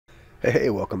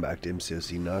Hey, welcome back to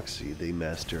MCOC Noxy, the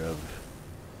master of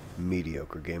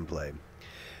mediocre gameplay.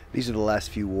 These are the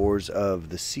last few wars of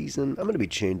the season. I'm going to be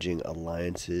changing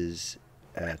alliances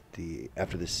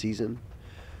after this season.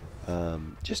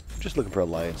 Just looking for an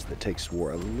alliance that takes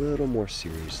war a little more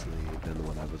seriously than the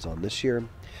one I was on this year.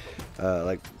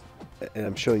 And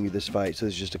I'm showing you this fight. So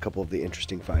there's just a couple of the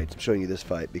interesting fights. I'm showing you this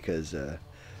fight because I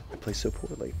play so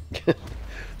poorly.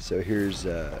 So here's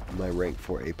my rank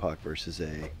 4 APOC versus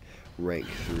a rank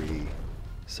 3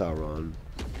 Sauron.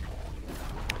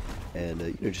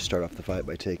 And just start off the fight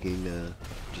by taking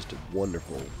just a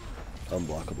wonderful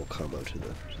unblockable combo to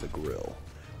the grill,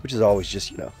 which is always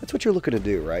just, that's what you're looking to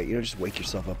do, right? Just wake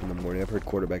yourself up in the morning. I've heard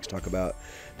quarterbacks talk about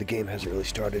the game hasn't really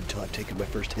started until I've taken my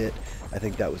first hit. I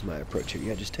think that was my approach here.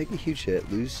 Yeah, just take a huge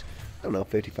hit, lose, I don't know,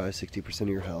 55, 60% of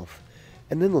your health,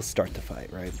 and then let's start the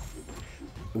fight, right?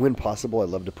 When possible, I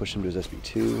love to push him to his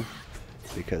SP2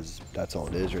 because that's all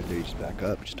it is right there. You just back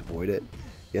up, just avoid it.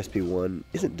 The SP1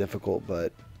 isn't difficult,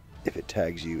 but if it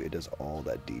tags you, it does all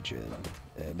that degen.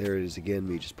 And there it is again,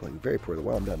 me just playing very poorly.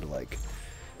 Well, I'm down to like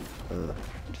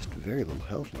just very little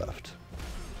health left.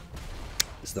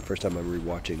 This is the first time I'm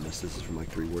rewatching this. This is from like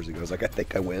 3 wars ago. I was like, I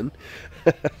think I win.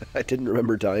 I didn't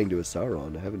remember dying to a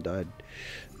Sauron. I haven't died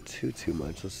too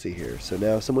much. Let's see here. So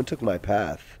now someone took my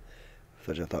path,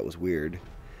 which I thought was weird.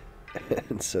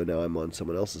 And so now I'm on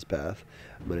someone else's path.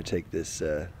 I'm going to take this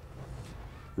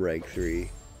rank 3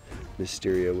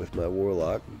 Mysterio with my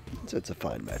Warlock. So it's a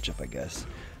fine matchup, I guess.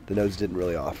 The nodes didn't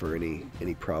really offer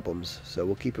any problems, so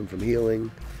we'll keep him from healing.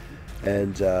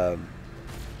 And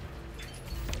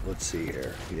let's see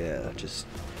here. Yeah, just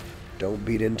don't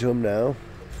beat into him now.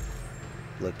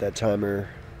 Let that timer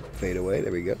fade away.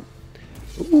 There we go.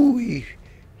 Ooh, he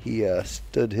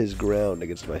stood his ground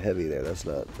against my heavy there. That's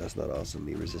not awesome.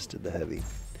 He resisted the heavy.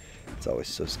 It's always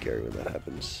so scary when that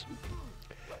happens.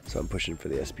 So I'm pushing for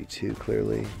the SP2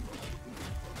 clearly.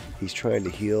 He's trying to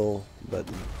heal, but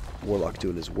Warlock's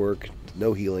doing his work.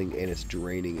 No healing, and it's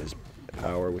draining his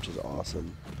power, which is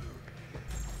awesome.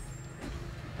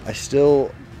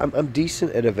 I'm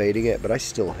decent at evading it, but I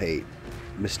still hate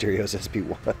Mysterio's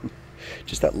SP1.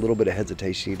 Just that little bit of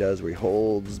hesitation he does where he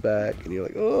holds back, and you're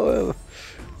like, oh.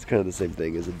 It's kind of the same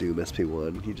thing as a Doom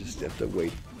SP1. You just have to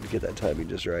wait to get that timing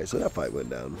just right. So that fight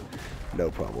went down, no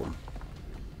problem.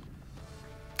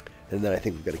 And then I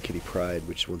think we've got a Kitty Pryde,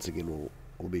 which once again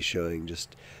will be showing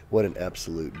just what an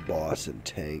absolute boss and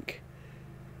tank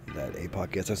that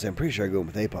APOC gets. I'm pretty sure I go in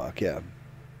with APOC, yeah.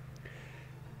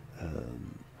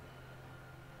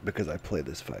 Because I played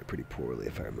this fight pretty poorly,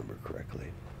 if I remember correctly.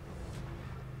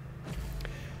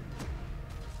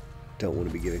 Don't want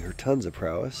to be giving her tons of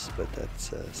prowess, but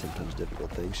that's sometimes a difficult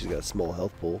thing. She's got a small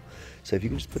health pool, so if you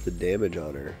can just put the damage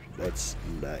on her, that's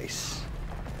nice.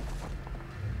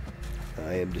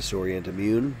 I am disorient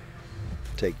immune.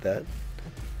 Take that,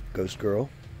 Ghost Girl.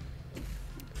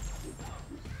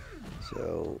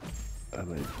 So,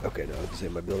 okay, no, I was gonna say,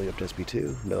 am I building up to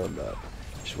SP2? No, I'm not.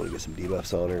 Just want to get some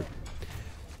debuffs on her.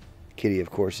 Kitty,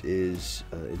 of course, is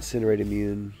Incinerate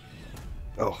immune.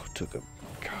 Oh,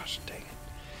 gosh dang it.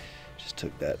 Just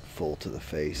took that full to the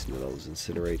face and then all those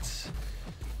incinerates.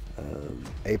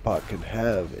 APOC can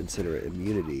have Incinerate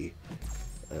immunity.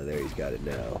 There, he's got it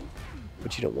now.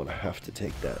 But you don't want to have to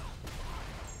take that.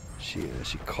 She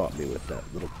caught me with that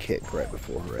little kick right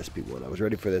before her SP1. I was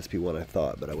ready for the SP1, I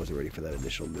thought, but I wasn't ready for that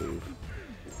initial move.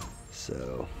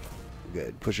 So,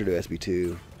 good. Push her to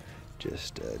SP2.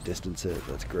 Just distance it.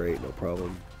 That's great. No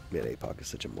problem. Man, APOC is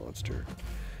such a monster.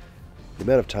 The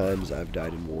amount of times I've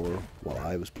died in war while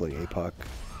I was playing APOC,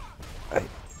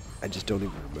 I just don't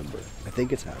even remember. I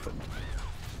think it's happened.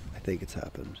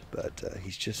 But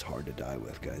he's just hard to die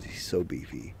with, guys. He's so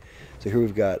beefy. So here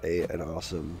we've got an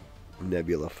awesome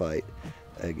Nebula fight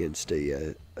against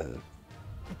a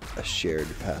shared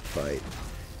path fight.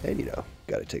 And,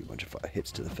 got to take a bunch of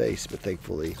hits to the face. But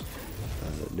thankfully,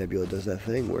 Nebula does that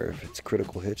thing where if it's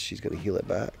critical hits, she's going to heal it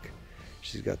back.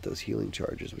 She's got those healing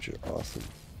charges, which are awesome.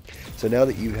 So now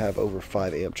that you have over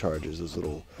 5 amp charges, those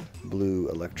little blue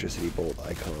electricity bolt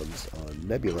icons on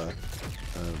Nebula,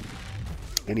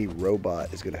 any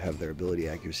robot is going to have their ability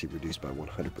accuracy reduced by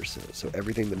 100%. So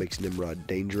everything that makes Nimrod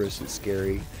dangerous and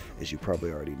scary, as you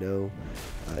probably already know,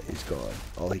 is gone.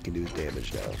 All he can do is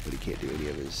damage now, but he can't do any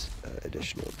of his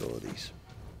additional abilities.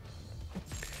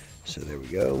 So there we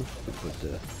go. We put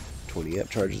the 20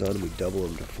 amp charges on him, we double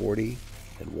him to 40,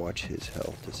 and watch his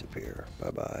health disappear.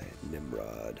 Bye-bye,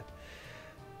 Nimrod.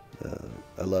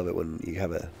 I love it when you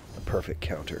have a perfect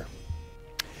counter.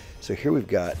 So here we've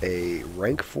got a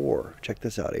rank 4. Check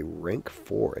this out, a rank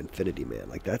 4 Infinity Man.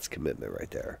 Like, that's commitment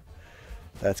right there.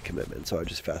 That's commitment. So I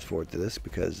just fast forward to this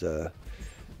because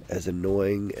as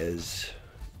annoying as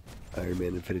Iron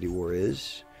Man Infinity War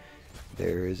is,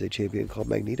 there is a champion called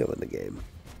Magneto in the game.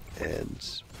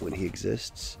 And when he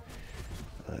exists,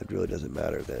 it really doesn't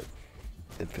matter that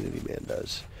Infinity Man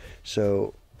does.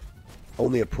 So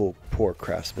only a poor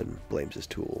craftsman blames his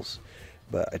tools.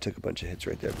 But I took a bunch of hits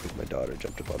right there because my daughter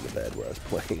jumped up on the bed where I was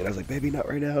playing. And I was like, baby, not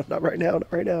right now, not right now,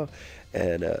 not right now.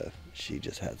 And she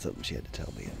just had something she had to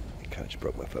tell me. And it kind of just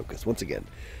broke my focus. Once again,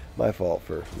 my fault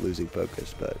for losing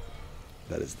focus, but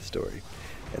that is the story.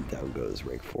 And down goes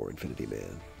rank 4 Infinity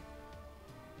Man.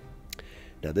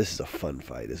 Now this is a fun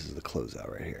fight. This is the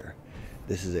closeout right here.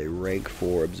 This is a rank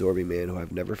 4 Absorbing Man who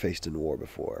I've never faced in war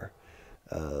before.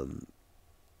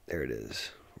 There it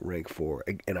is, rank 4.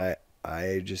 And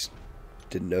I just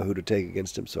didn't know who to take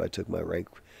against him, so I took my rank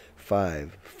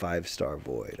 5 5-star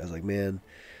Void. I was like, man,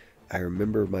 I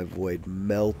remember my Void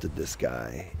melted this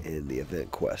guy in the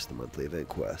event quest, the monthly event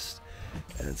quest.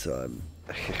 And so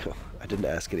I didn't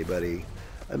ask anybody.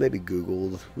 I maybe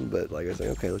Googled, but like I was like,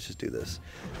 okay, let's just do this.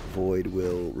 Void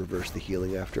will reverse the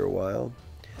healing after a while,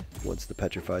 once the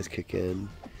petrifies kick in,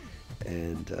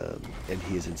 and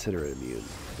he is Incinerate immune,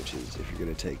 which is if you're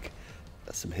going to take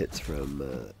some hits from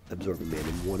Absorbing Man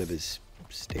in one of his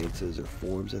stances or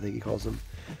forms, I think he calls them,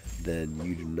 then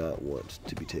you do not want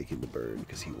to be taking the burn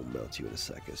because he will melt you in a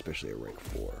second, especially at rank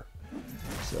 4.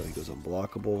 So he goes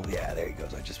unblockable. Yeah, there he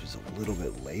goes. I just was a little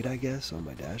bit late, I guess, on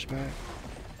my dash back.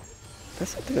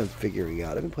 That's something I'm figuring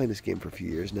out. I've been playing this game for a few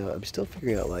years now. I'm still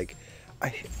figuring out, like, I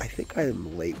think I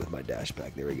am late with my dash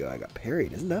back. There we go. I got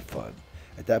parried. Isn't that fun?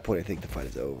 At that point, I think the fight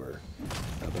is over.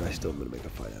 But I still am going to make a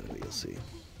fight out of it. You'll see.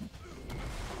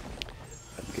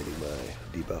 I'm getting my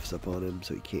debuffs up on him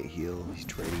so he can't heal. He's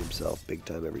draining himself big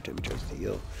time every time he tries to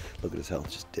heal. Look at his health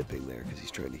just dipping there because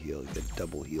he's trying to heal. He's got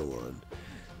double heal on.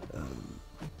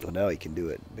 Well, now he can do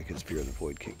it because Fear of the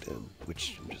Void kicked in,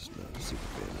 which I'm just not a super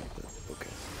fan of, but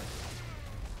okay.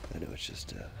 I know it's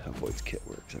just how Void's kit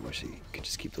works. I wish he could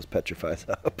just keep those petrifies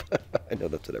up. I know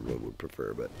that's what everyone would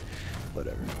prefer, but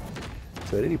whatever.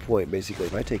 So at any point, basically,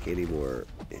 if I take any more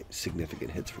significant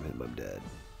hits from him, I'm dead.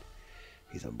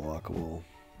 He's unblockable.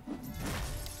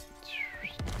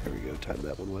 There we go, time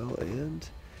that one well, and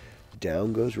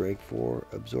down goes rank 4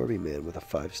 Absorbing Man with a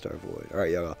 5-star Void.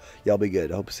 Alright, y'all be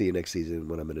good. I hope to see you next season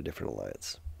when I'm in a different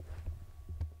alliance.